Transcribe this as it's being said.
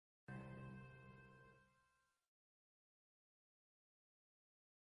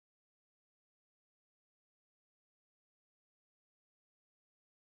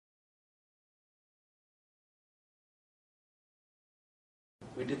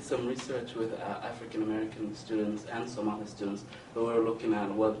we did some research with African American students and Somali students, who were looking at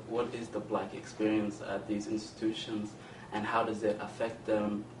what is the black experience at these institutions and how does it affect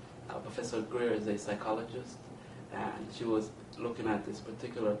them. Professor Greer is a psychologist, and she was looking at this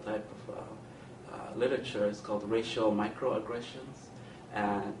particular type of literature. It's called racial microaggressions,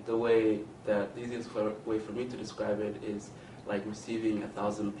 and the easiest way for me to describe it is like receiving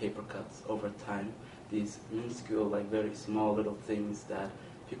 1,000 paper cuts over time. These minuscule, like very small little things that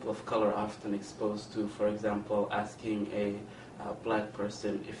people of color are often exposed to. For example, asking a black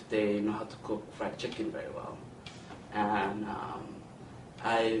person if they know how to cook fried chicken very well. And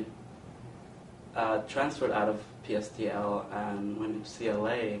I transferred out of PSTL and went into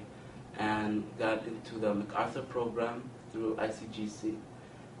CLA and got into the MacArthur program through ICGC.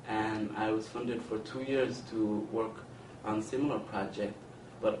 And I was funded for 2 years to work on a similar project,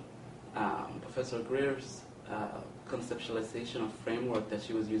 but Professor Greer's conceptualization of framework that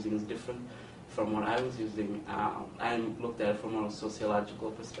she was using is different from what I was using. I looked at it from a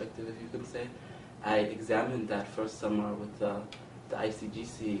sociological perspective, if you could say. I examined that first summer with the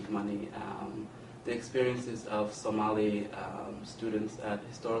ICGC money, the experiences of Somali students at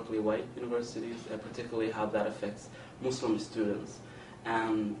historically white universities, and particularly how that affects Muslim students.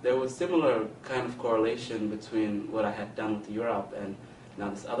 And there was similar kind of correlation between what I had done with Europe and now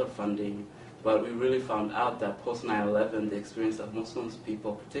this other funding, but we really found out that post 9/11, the experience of Muslim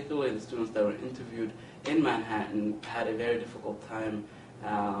people, particularly the students that were interviewed in Manhattan, had a very difficult time.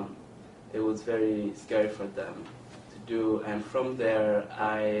 It was very scary for them to do, and from there,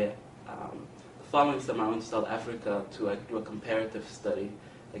 the following summer I went to South Africa to do a comparative study,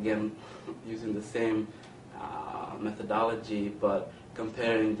 again using the same methodology, but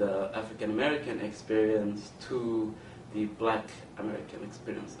comparing the African American experience to the Black American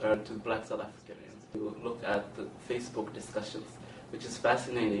experience, or to Black South Africans. To look at the Facebook discussions, which is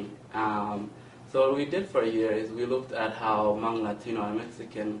fascinating. So what we did for a year is we looked at how Hmong, Latino, and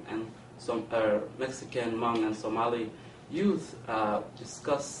Mexican, Hmong, and Somali youth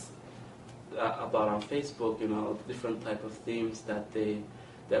discuss about on Facebook, different type of themes that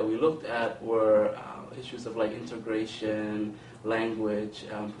we looked at were issues of like integration, language,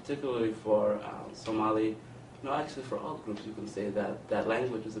 particularly for Somali. No, actually for all groups you can say that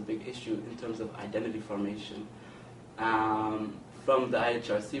language is a big issue in terms of identity formation. From the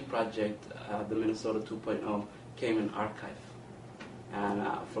IHRC project, the Minnesota 2.0 came an archive. And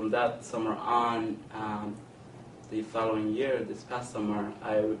from that summer on, the following year, this past summer,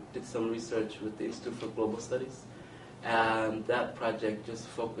 I did some research with the Institute for Global Studies. And that project just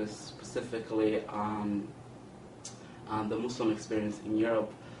focused specifically on the Muslim experience in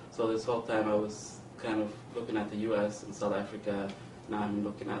Europe. So this whole time I was kind of looking at the US and South Africa. Now I'm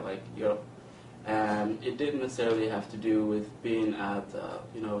looking at like Europe. And it didn't necessarily have to do with being at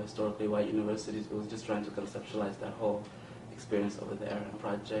historically white universities. It was just trying to conceptualize that whole experience over there. And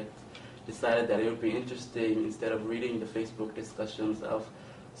project decided that it would be interesting, instead of reading the Facebook discussions of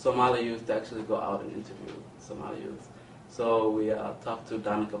Somali youth, to actually go out and interview Somali youth. So we talked to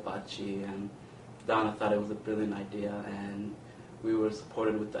Donna Kabachi, and Donna thought it was a brilliant idea, and we were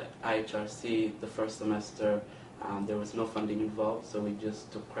supported with the IHRC the first semester. There was no funding involved, so we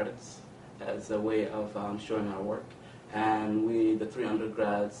just took credits as a way of showing our work. And the 3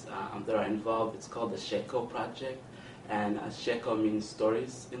 undergrads that are involved, it's called the Sheeko project, and Sheeko means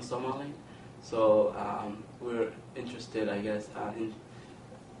stories in Somali. So we were interested, I guess, in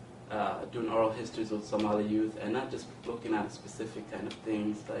doing oral histories with Somali youth, and not just looking at specific kind of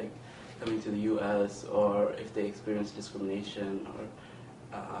things like coming to the U.S. or if they experience discrimination,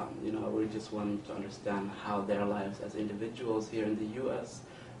 or we just wanted to understand how their lives as individuals here in the U.S.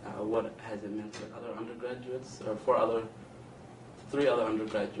 What has it meant to other undergraduates, or 3 other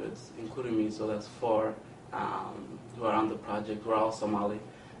undergraduates, including me, so that's 4 who are on the project. We're all Somali,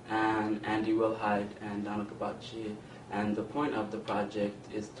 and Andy Wilhide and Donna Kabachi. And the point of the project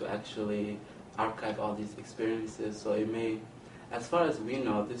is to actually archive all these experiences. So it may, as far as we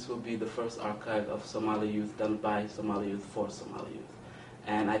know, this will be the first archive of Somali youth done by Somali youth for Somali youth.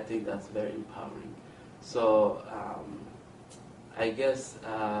 And I think that's very empowering. So I guess,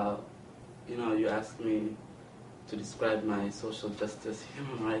 you asked me to describe my social justice,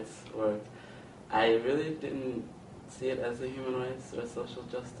 human rights work. I really didn't see it as a human rights or social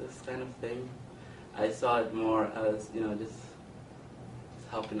justice kind of thing. I saw it more as, just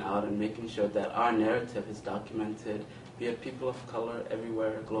helping out and making sure that our narrative is documented, be it people of color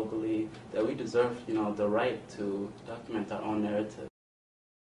everywhere globally, that we deserve, the right to document our own narrative.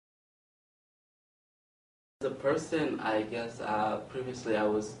 As a person, I guess, previously I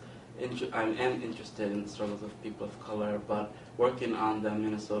was I am interested in the struggles of people of color, but working on the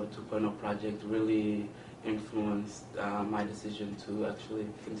Minnesota 2.0 project really influenced my decision to actually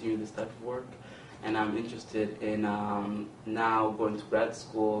continue this type of work. And I'm interested in now going to grad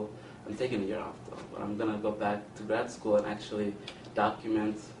school. I'm taking a year off though, but I'm going to go back to grad school and actually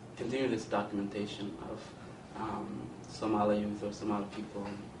continue this documentation of Somali youth or Somali people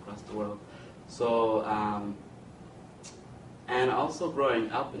across the world. So, and also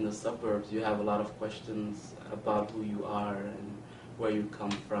growing up in the suburbs, you have a lot of questions about who you are and where you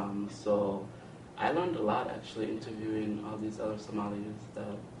come from. So I learned a lot actually interviewing all these other Somali youth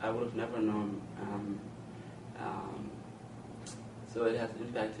that I would have never known. So it has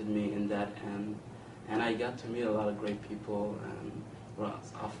impacted me in that end. And I got to meet a lot of great people and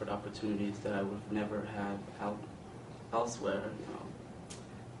was offered opportunities that I would have never had elsewhere.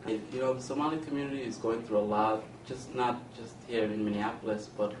 The Somali community is going through a lot, not just here in Minneapolis,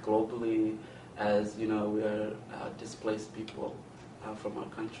 but globally, as we are displaced people from our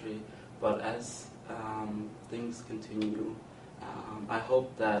country. But as things continue, I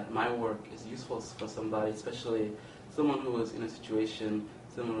hope that my work is useful for somebody, especially someone who was in a situation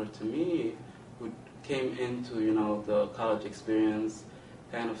similar to me, who came into the college experience,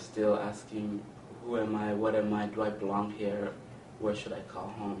 kind of still asking, who am I? What am I? Do I belong here? Where should I call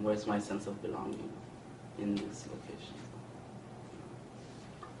home? Where's my sense of belonging in this location?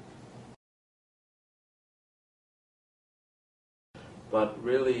 But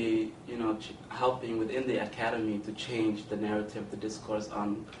really, helping within the academy to change the narrative, the discourse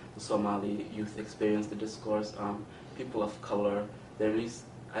on the Somali youth experience, the discourse on people of color.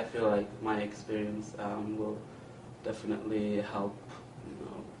 I feel like my experience will definitely help,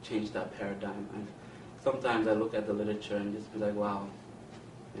 change that paradigm. Sometimes I look at the literature and just be like, wow,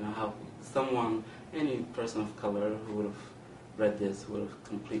 how any person of color who would have read this would have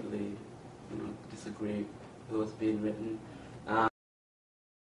completely, disagreed with what's being written.